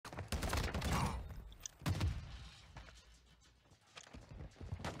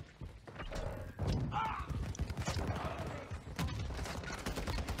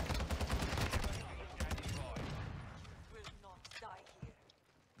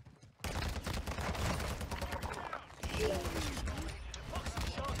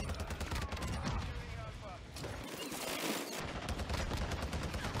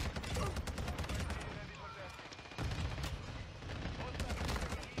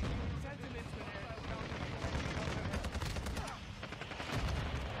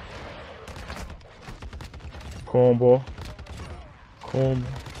Cornball. Corn.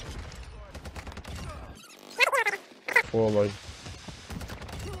 For like.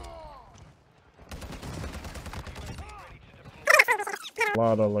 A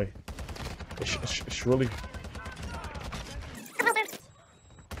lot of like. It's really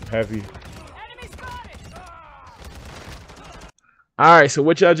heavy. Alright, so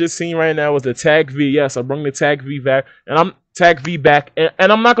what y'all just seen right now was the taq-v. Yes, I bring the taq-v back. And I'm taq-v back. And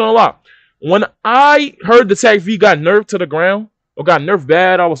I'm not gonna lie. When I heard the taq-v got nerfed to the ground, or got nerfed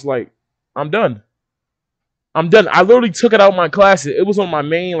bad, I was like, I'm done. I'm done. I literally took it out of my classes. It was on my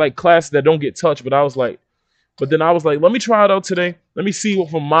main like class that don't get touched, but I was like, let me try it out today. Let me see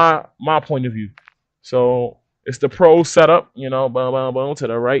what from my point of view. So it's the pro setup, you know, boom, boom, boom, to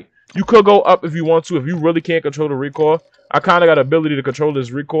the right. You could go up if you want to, if you really can't control the recoil. I kind of got the ability to control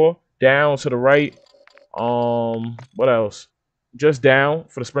this recoil down to the right. What else? Just down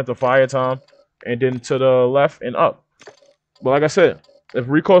for the sprint to fire time, and then to the left and up. But like I said, if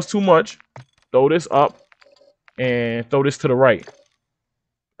recoil's too much, throw this up and throw this to the right.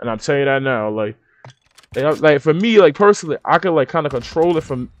 And I'm telling you that now, like for me, like personally, I can like kind of control it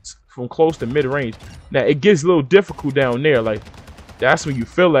from close to mid range. Now it gets a little difficult down there, like that's when you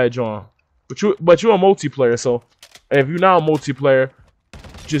feel that, John. But you're a multiplayer, so if you're not a multiplayer,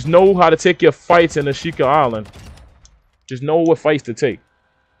 just know how to take your fights in the Ashika Island. Just know what fights to take.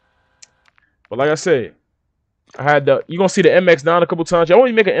 But like I said, you're gonna see the MX9 a couple times. I want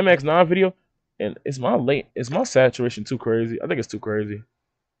to make an MX9 video, and is my saturation too crazy? I think it's too crazy.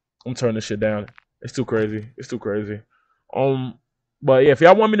 I'm turning this shit down. It's too crazy. It's too crazy. But yeah, if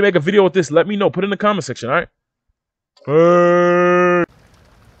y'all want me to make a video with this, let me know. Put it in the comment section, alright?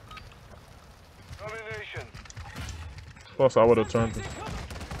 Plus, I would have turned it.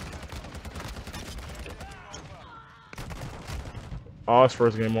 Oh, it's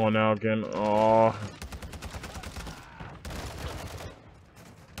first game on now again. Oh.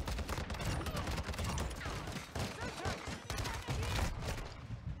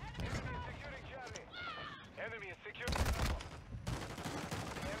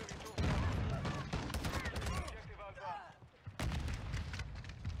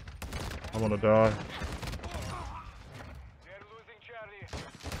 I'm gonna die.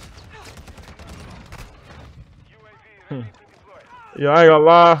 Yeah, I ain't gonna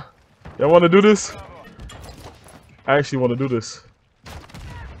lie. Y'all wanna do this? I actually wanna do this.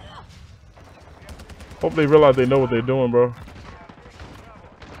 Hope they realize they know what they're doing, bro.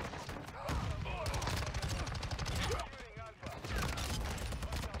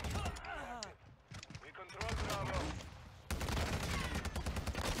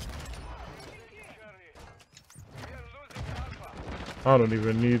 I don't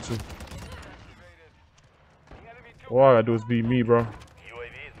even need to. All I gotta do is beat me, bro.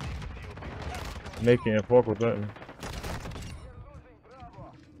 And they can't fuck with that.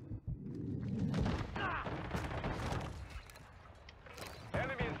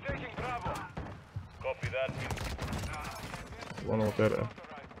 Enemy is taking Bravo. Copy that. One with that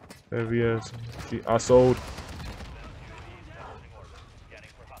heavy ass. I sold.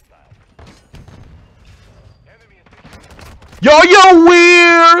 Yo, you're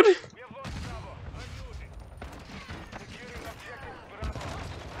weird!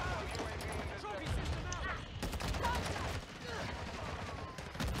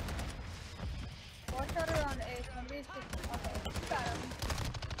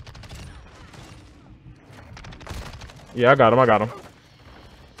 Yeah, I got him. Oh my lord.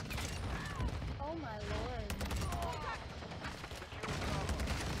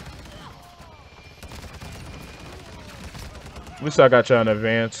 At least I got you in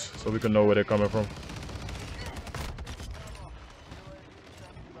advance so we can know where they're coming from.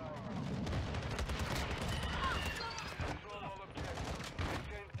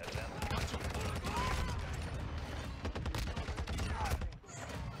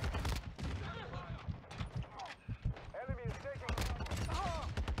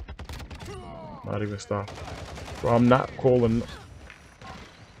 Not even stop. Bro, I'm not calling.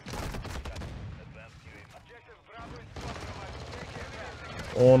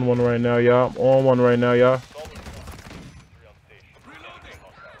 On one right now, y'all. On one right now, y'all.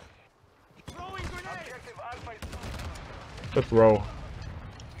 Let's roll.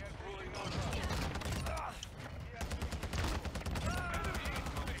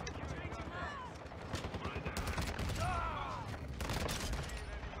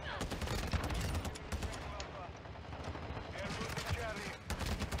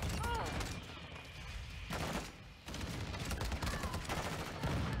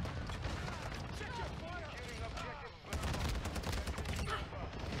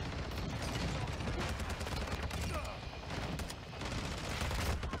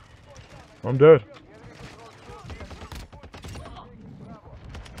 I'm dead.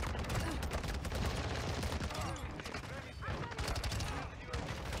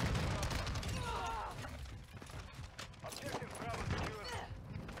 Objective Bravo secure.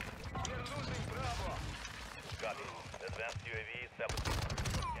 We're losing Bravo. Copy. Advanced UAV established.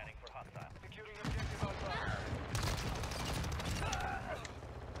 Scanning for hostile. Securing objective Alpha.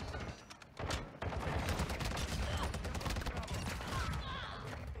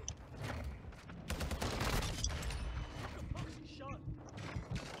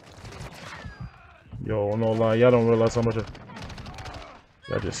 Yo, no lie, y'all don't realize how much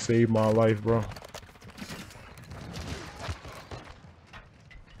y'all just saved my life, bro.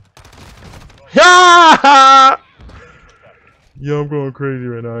 Yeah! Yo, I'm going crazy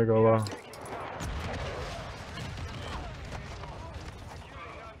right now, I ain't gonna lie.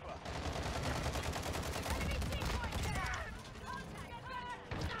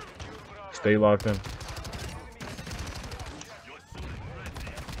 Stay locked in.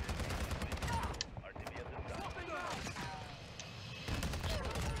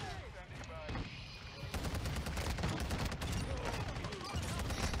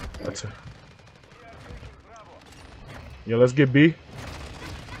 That's it. Yeah, let's get B.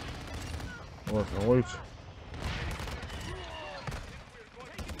 Wait.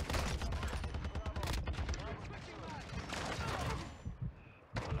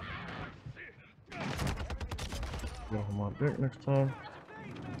 Get on my dick next time.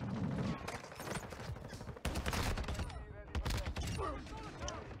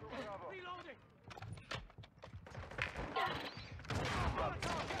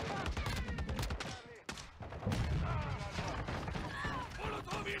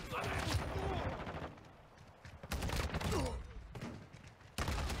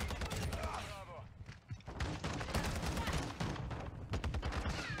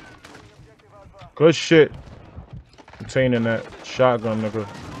 Good shit. Containing that shotgun, nigga.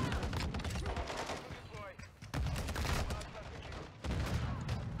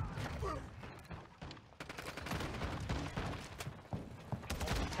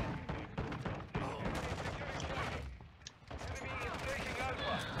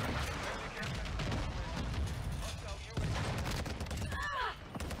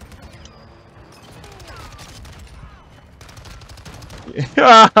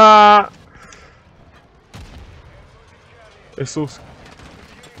 It's so.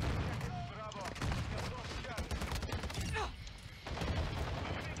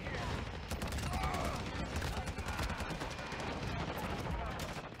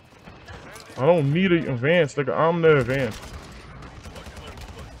 I don't need an advance, nigga. I'm the advance.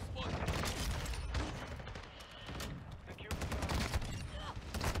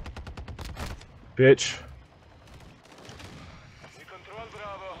 Bitch. We control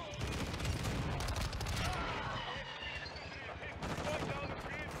Bravo.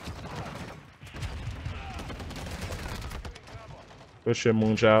 Good shit,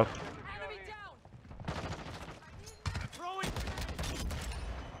 Moonchild.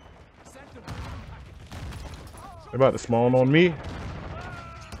 They about to spawn on me.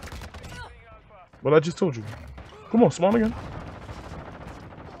 But I just told you. Come on, spawn again.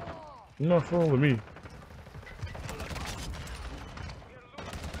 You're not fooling with me.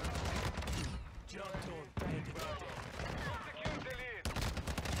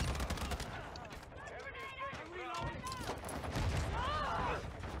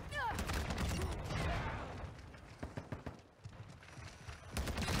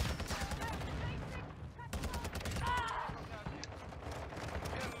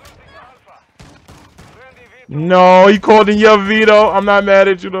 No, he called in your veto. I'm not mad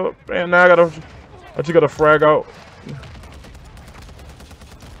at you though. Man, now I just gotta frag out.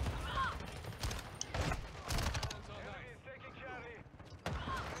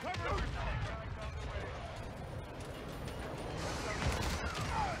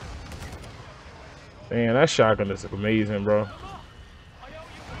 Man, that shotgun is amazing, bro.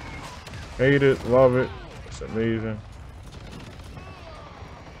 Hate it, love it. It's amazing.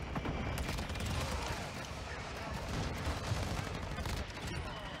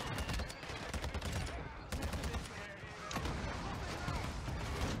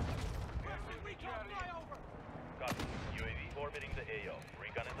 UAV orbiting the AO.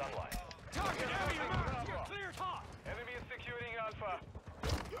 Recon is online. Target area. You're cleared hot. Enemy is securing Alpha.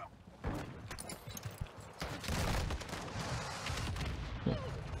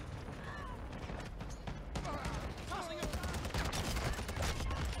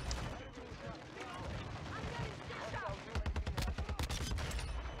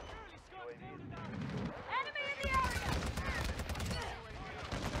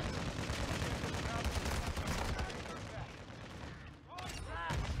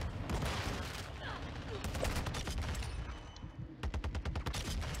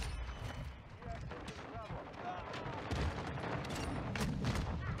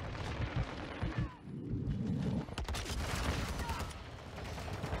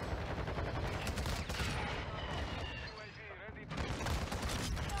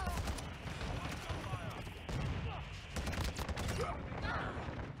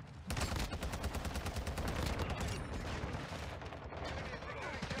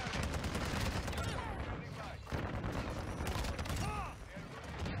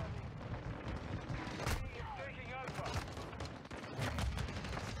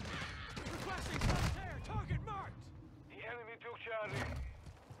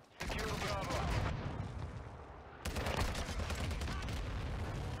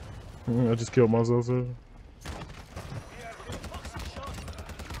 I just killed myself. So.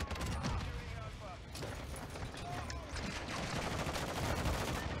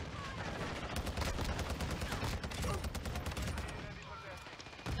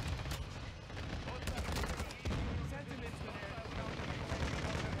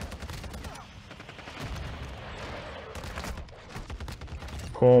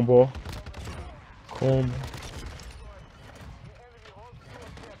 Combo. Combo.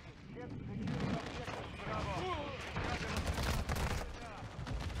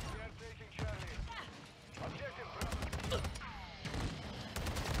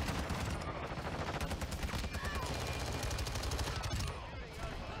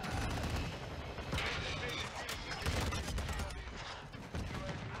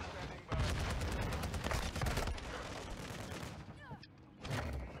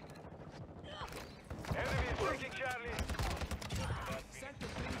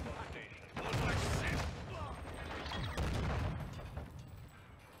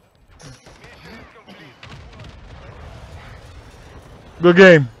 Good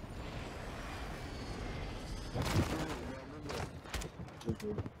game.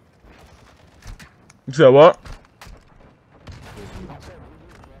 You said what?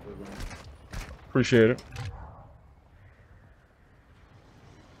 Appreciate it.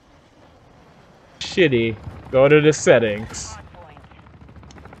 Shitty. Go to the settings.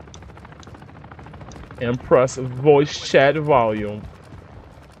 And press voice chat volume.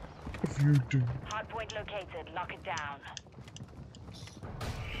 If you do. Hardpoint located. Lock it down.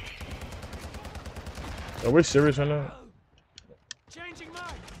 Are we serious right now? Changing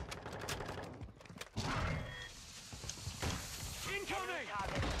mag. Incoming.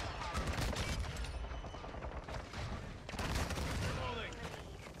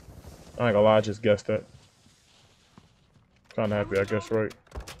 I ain't gonna lie, I just guessed that. Kinda happy, I guess, right?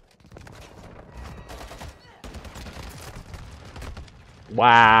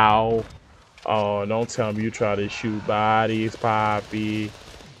 Wow. Oh, don't tell me you try to shoot bodies, Poppy.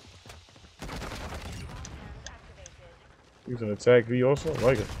 Using attack V also? I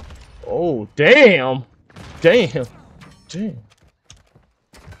like it. Oh, damn. Damn. Damn.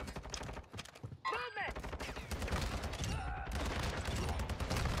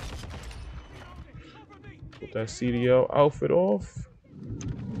 Put that CDL outfit off.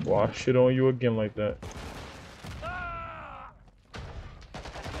 Well, I shit on you again like that.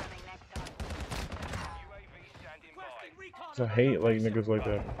 I hate like niggas like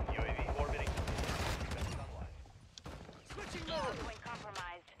that. UAV orbiting. Hardpoint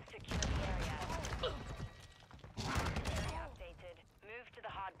compromised. Secure the area. Area updated. Move to the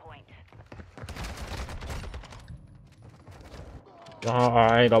hardpoint.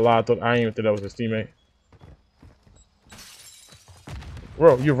 I ain't gonna lie, I didn't even think that was his teammate.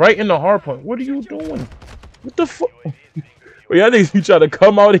 Bro, you're right in the hard point. What are you doing? What the fuck? Well, y'all niggas you try to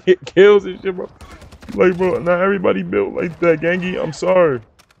come out and hit kills and shit, bro. Like, bro, not everybody built like that, Gangy. I'm sorry.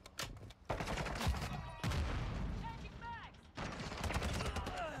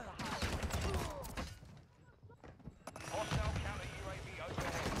 Hostile counter UAV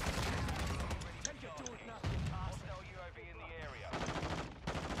overhead. Take your door now. Hostile UAV in the area.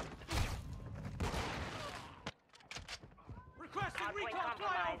 Requesting Hardpoint recon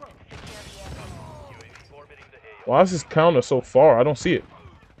compromised. flyover. Secure the area. UAV orbiting the AO. Why is this counter so far? I don't see it.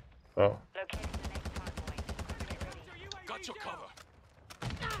 Oh. Located the next hardpoint. Get ready. Got your cover.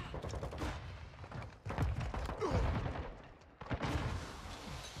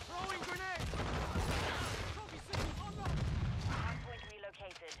 Throwing grenade. Hardpoint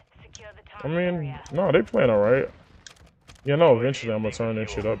relocated. Secure the I target mean, area. no, they playing alright. You know, eventually I'm gonna turn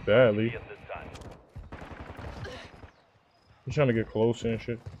this shit up badly. At this time. He's trying to get close and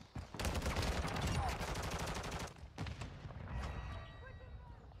shit.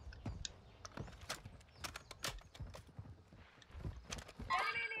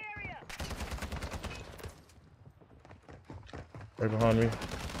 Right behind me.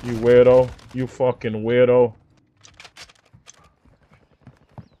 You weirdo. You fucking weirdo.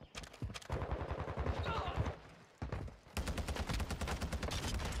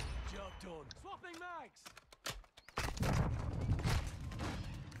 Job done. Swapping mags.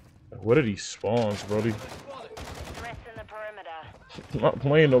 What are these spawns, brody? Threats in the perimeter. I'm not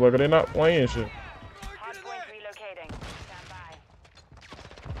playing though, like they're not playing shit. Hardpoint relocating. Stand by.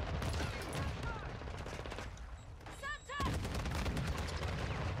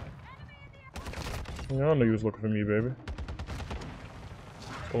 Yeah, I know you was looking for me, baby.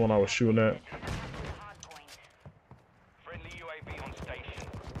 The one I was shooting at. Hardpoint. Friendly UAV on station.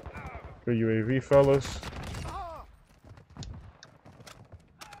 Good UAV, fellas.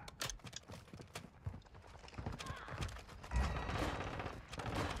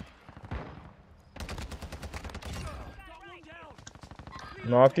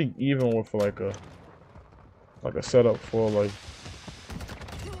 I think even with like a setup for like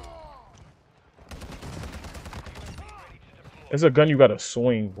it's a gun you gotta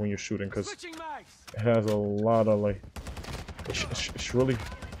swing when you're shooting because it has a lot of like it's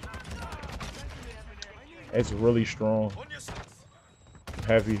really strong,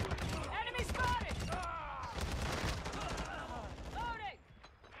 heavy. Enemy spotted! Loading!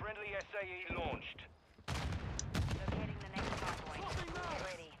 Friendly SAE launched. Locating the next hardpoint. Get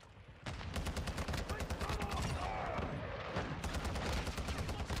ready.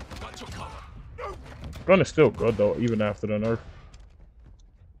 Gun is still good though, even after the nerf.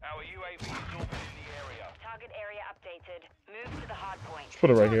 Our UAV is orbiting the area. Target area updated. Move to the hardpoint. Let's put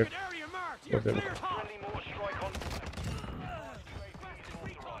it right here. Area marked. You're clear. Friendly more strike on.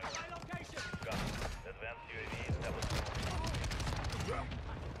 Got it. Advanced UAV established.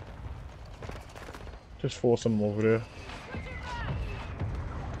 Just forcing them over there.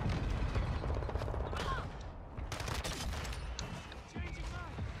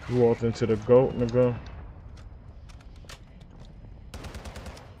 You walked into the goat, nigga.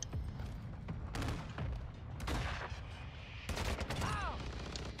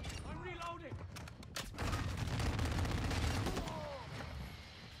 I'm reloading.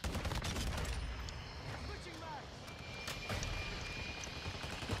 Switching back.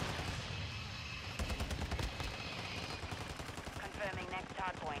 Confirming next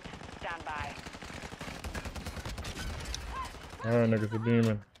hardpoint. Stand by. Alright, niggas, a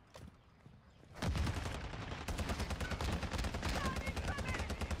demon.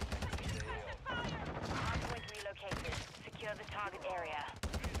 Hardpoint relocated. Secure the target area.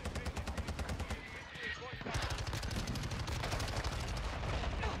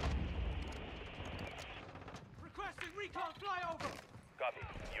 Requesting recon flyover. Copy.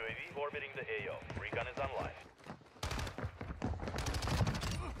 UAV orbiting the AO. Recon is online.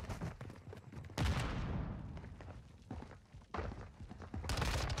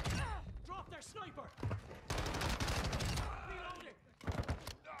 Drop their sniper. Reloading.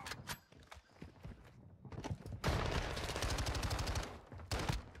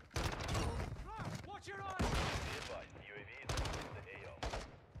 Watch your eyes. Be advised, UAV is orbiting the AO.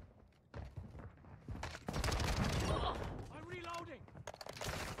 I'm reloading.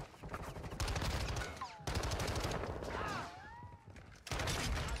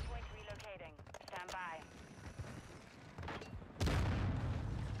 Hardpoint relocating. Stand by.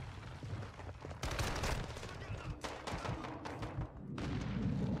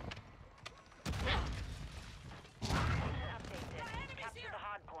 Updated. Capture the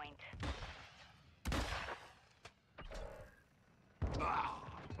hardpoint.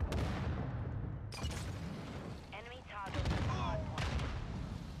 Enemy target at the hardpoint.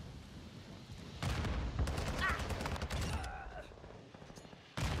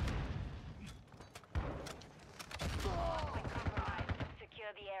 Hardpoint compromised.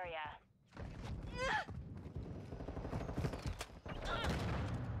 Secure the area.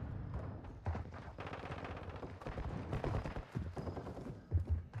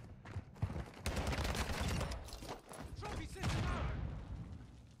 Trophy system out.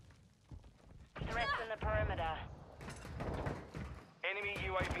 Threats in the perimeter. Enemy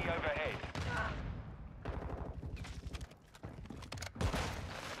UAV overhead.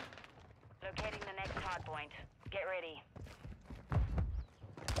 Locating the next hardpoint. Get ready.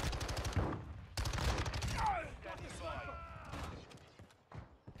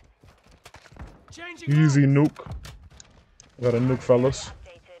 Changing Easy mode. nuke. Got a nuke, fellas.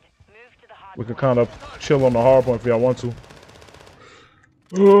 Updated. Move to the hardpoint. We could kind of chill on the hard point if y'all want to.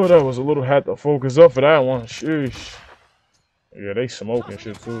 Oh, that was a little, had to focus up for that one. Sheesh. Yeah, they smoking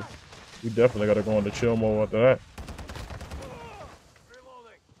shit too. We definitely gotta go into chill mode after that.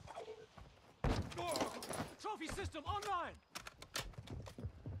 Reloading. Trophy system online.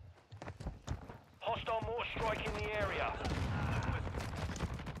 Hostile more strike in the area.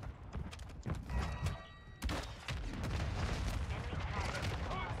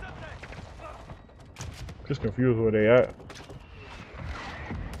 Just confused where they at.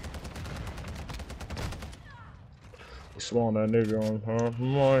 Spawn that nigga on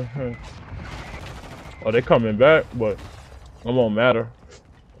her. Oh, they coming back, but it won't matter.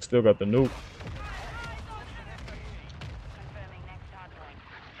 Still got the nuke. Confirming next hardpoint.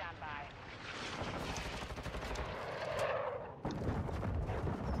 Stand by.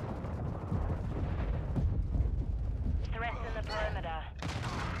 Threats in the perimeter.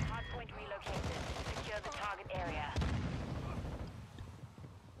 Hardpoint relocated. Secure the target area.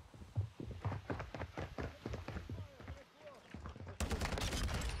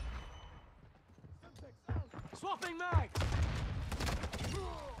 Swapping mag.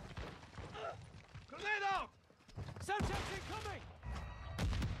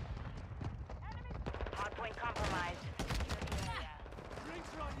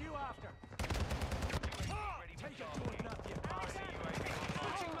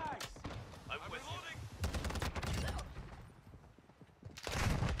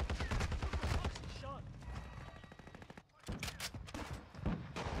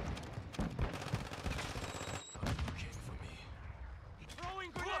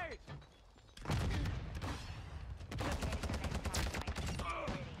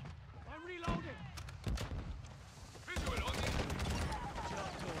 I'm reloading. Visual on you.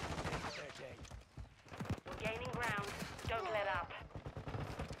 We're gaining ground. Don't let up.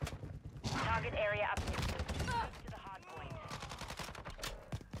 Target area updated. Move to the hard point.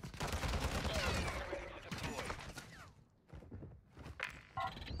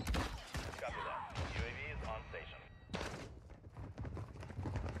 Copy that. UAV is on station.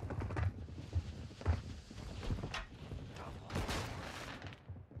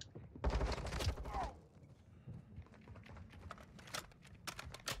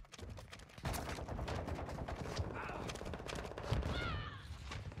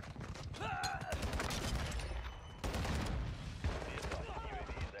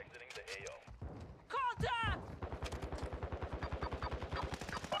 UAV is exiting the AO. Contact!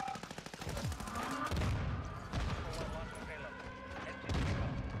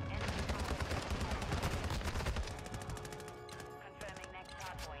 Confirming next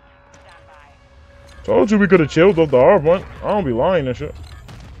hard point. Stand by. Told you we could have chilled up the hard one. I don't be lying and shit.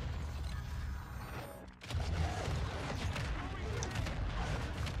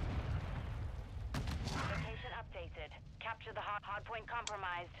 Location updated. Capture the hard point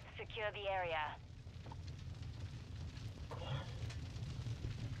compromised. Secure the area.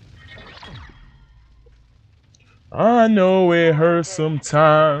 I know it hurts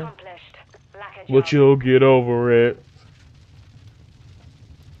sometimes, Accomplished. Lack a but job. you'll get over it.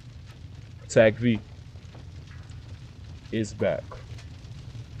 taq-v is back.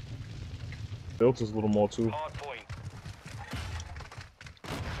 Built us a little more too. Hard point.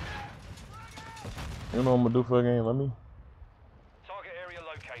 You know what I'm gonna do for a game? Let me. Target area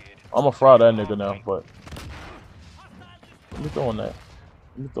located. I'm gonna fry that nigga now, but let me throw on that.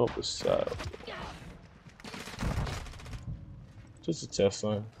 Let me throw up the side. Just a test,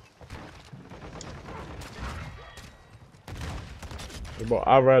 son. Hey, bro,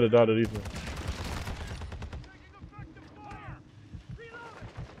 I'd rather die than these ones.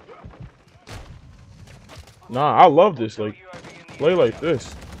 Nah, I love this. Like, play like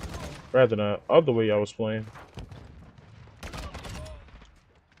this rather than the other way I was playing.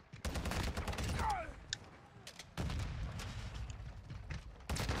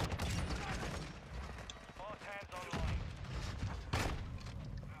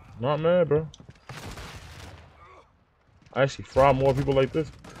 Not mad, bro. I actually fry more people like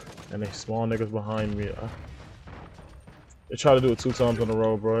this, and they small niggas behind me. They try to do it 2 times in a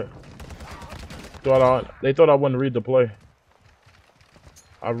row, bro. They thought I wouldn't read the play.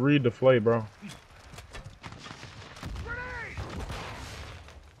 I read the play, bro.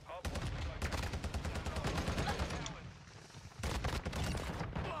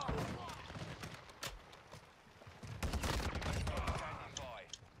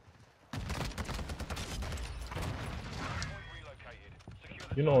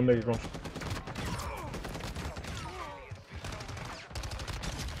 You know a nigga gonna.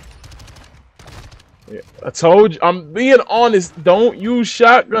 Yeah, I told you, I'm being honest. Don't use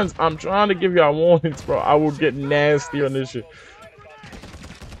shotguns. I'm trying to give y'all warnings, bro. I will get nasty on this shit.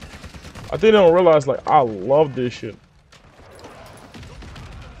 I think they don't realize, like, I love this shit.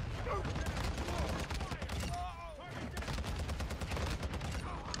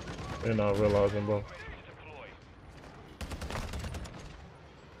 They're not realizing, bro.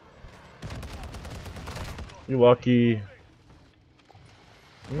 You lucky.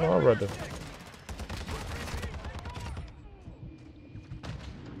 You know, I'd rather.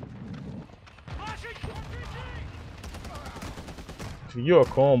 You're a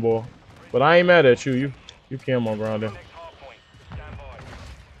cornball, but I ain't mad at you. You camo grounded.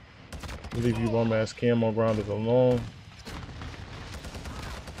 Leave you bum ass camo grounders alone.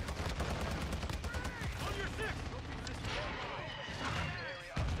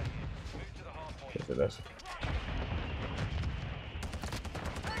 That's it.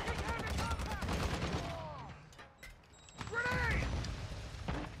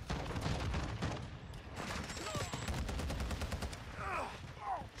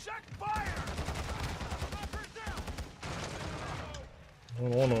 I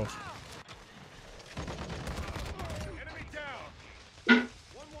don't wanna.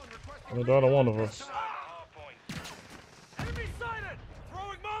 I don't want of us. Enemy sighted!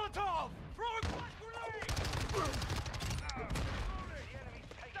 Throwing Molotov! Throwing flash grenade!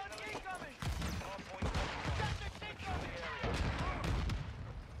 Stun incoming!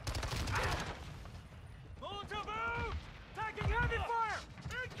 Molotov out! Taking heavy fire!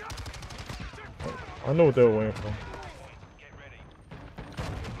 Incoming! I know what they were waiting for.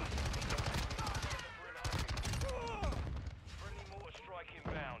 strike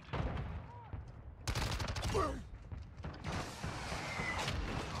inbound.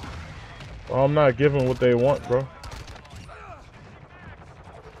 Oh, I'm not giving what they want, bro.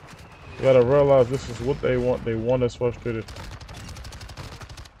 You gotta realize this is what they want. They want us frustrated.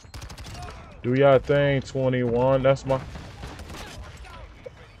 Do y'all thing, 21. That's my...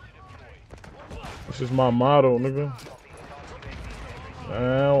 This is my motto, nigga.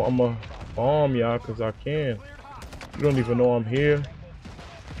 Now I'ma bomb y'all because I can. You don't even know I'm here.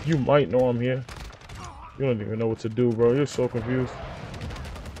 You might know I'm here. You don't even know what to do, bro. You're so confused.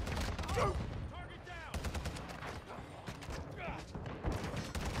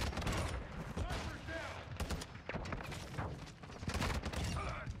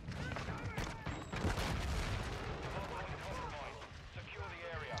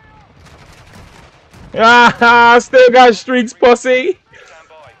 Ah, I still got streaks, pussy. Stand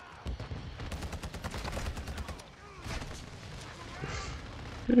by.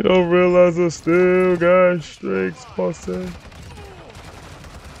 You don't realize I still got streaks, pussy.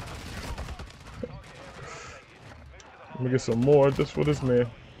 Let me get some more just for this man.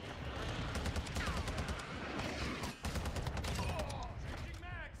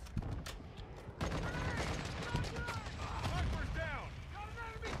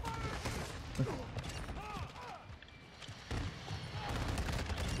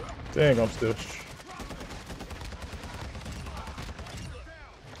 Dang, I'm still.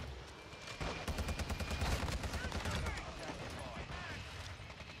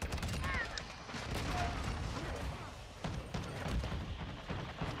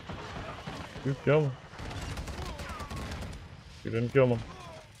 You kill him. You didn't kill him.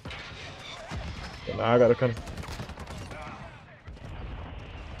 So now I gotta come.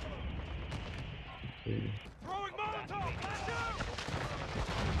 Throwing Molotov! Blast him!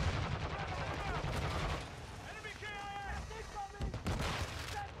 Enemy KIA! Incoming!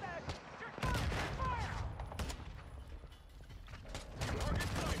 Setback! Fire! Target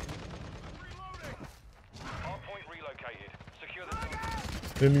sight! Reloading! Hardpoint relocated. Secure the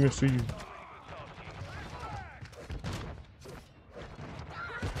target. Didn't even see you.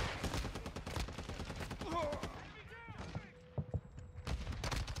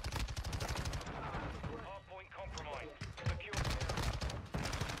 Hardpoint compromised. Secure.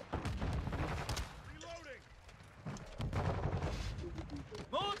 Reloading!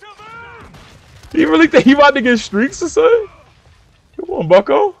 Molotov out! You really think he about to get streaks or something? Come on,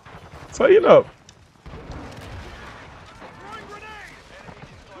 bucko. Tighten up. Throwing grenade!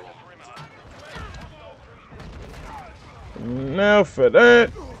 Enemies inside the perimeter. Now for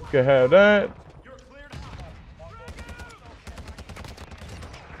that, you can have that. You're cleared.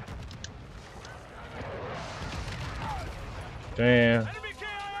 Damn. Enemy KIA!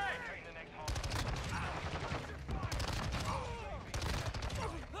 Take the next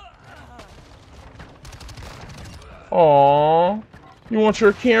hole. Aww. You want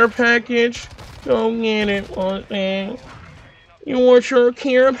your care package? Go get it, man. You want your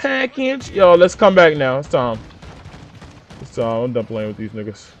care package? Yo, let's come back now. It's time. It's time. I'm done playing with these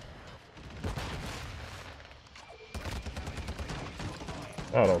niggas.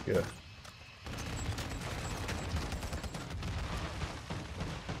 I don't care.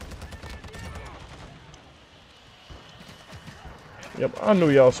 Yep, I knew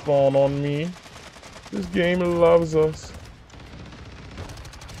y'all spawned on me. This game loves us.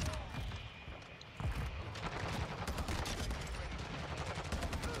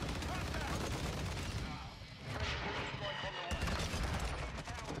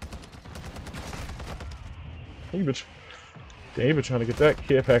 You been trying to get that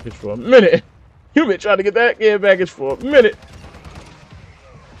care package for a minute. You been trying to get that care package for a minute.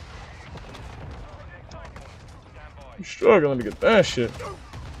 You struggling to get that shit.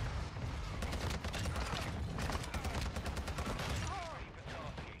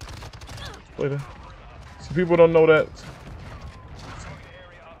 Play that. See, people don't know that.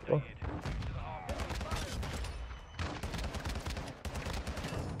 Oh.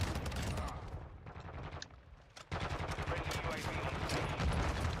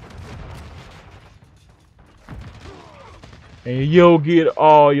 And you'll get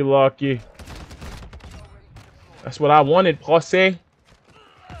all you lucky. That's what I wanted, pussy.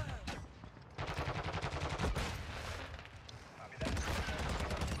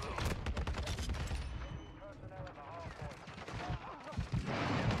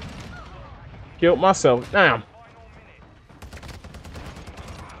 Killed myself. Damn.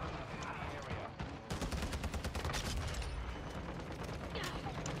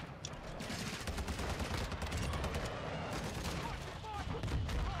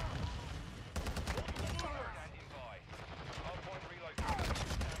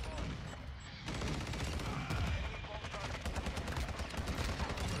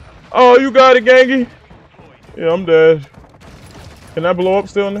 Oh, you got it, Gangy. Yeah, I'm dead. Can that blow up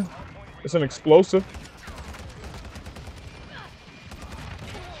still in there? It's an explosive.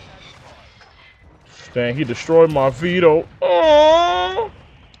 Dang, he destroyed my Vito. Oh!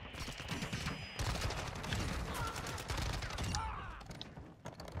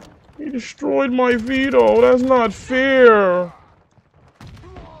 He destroyed my Vito. That's not fair.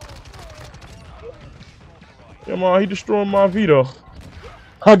 Come on, he destroyed my Vito.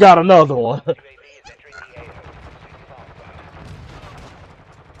 I got another one.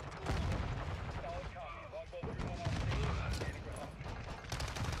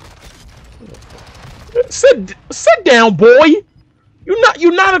 Sit down, boy.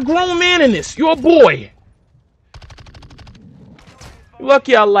 You're not a grown man in this. You're a boy. You're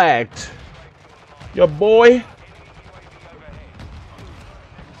lucky I lagged. Your boy.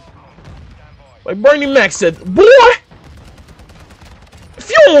 Like Bernie Mac said, boy. If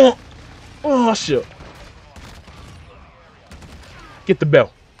you don't want, oh shit. Get the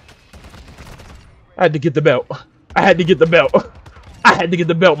belt. I had to get the belt. I had to get the belt. I had to get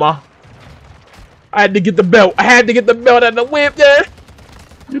the belt, ma. I had to get the belt. I had to get the belt at the whip there.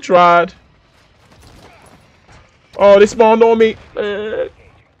 You tried. Oh, they spawned on me. You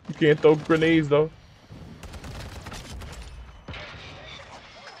can't throw grenades though.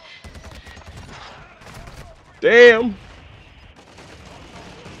 Damn.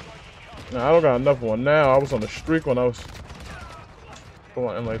 Nah, I don't got enough one now. I was on the streak when I was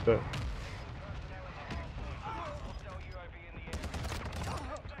flying like that.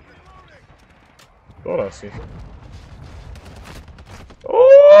 Thought I seen it.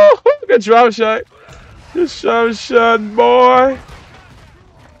 Oh, good drop shot. Good drop shot, boy.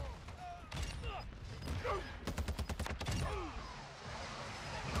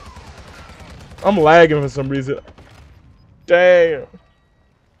 I'm lagging for some reason. Damn.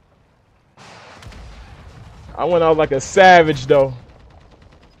 I went out like a savage though.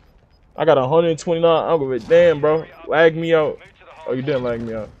 I got 129 algorithm. Damn, bro. Lag me out. Oh, you didn't lag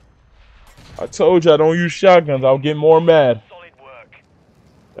me out. I told you I don't use shotguns. I'll get more mad.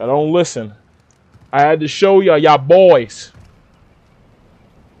 I don't listen. I had to show y'all boys.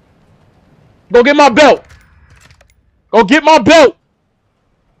 Go get my belt. Go get my belt.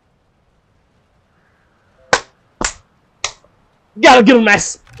 Gotta get him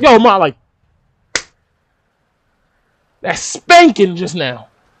that. Yo, my like. That spanking just now.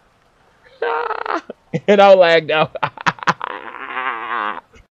 And I lagged out.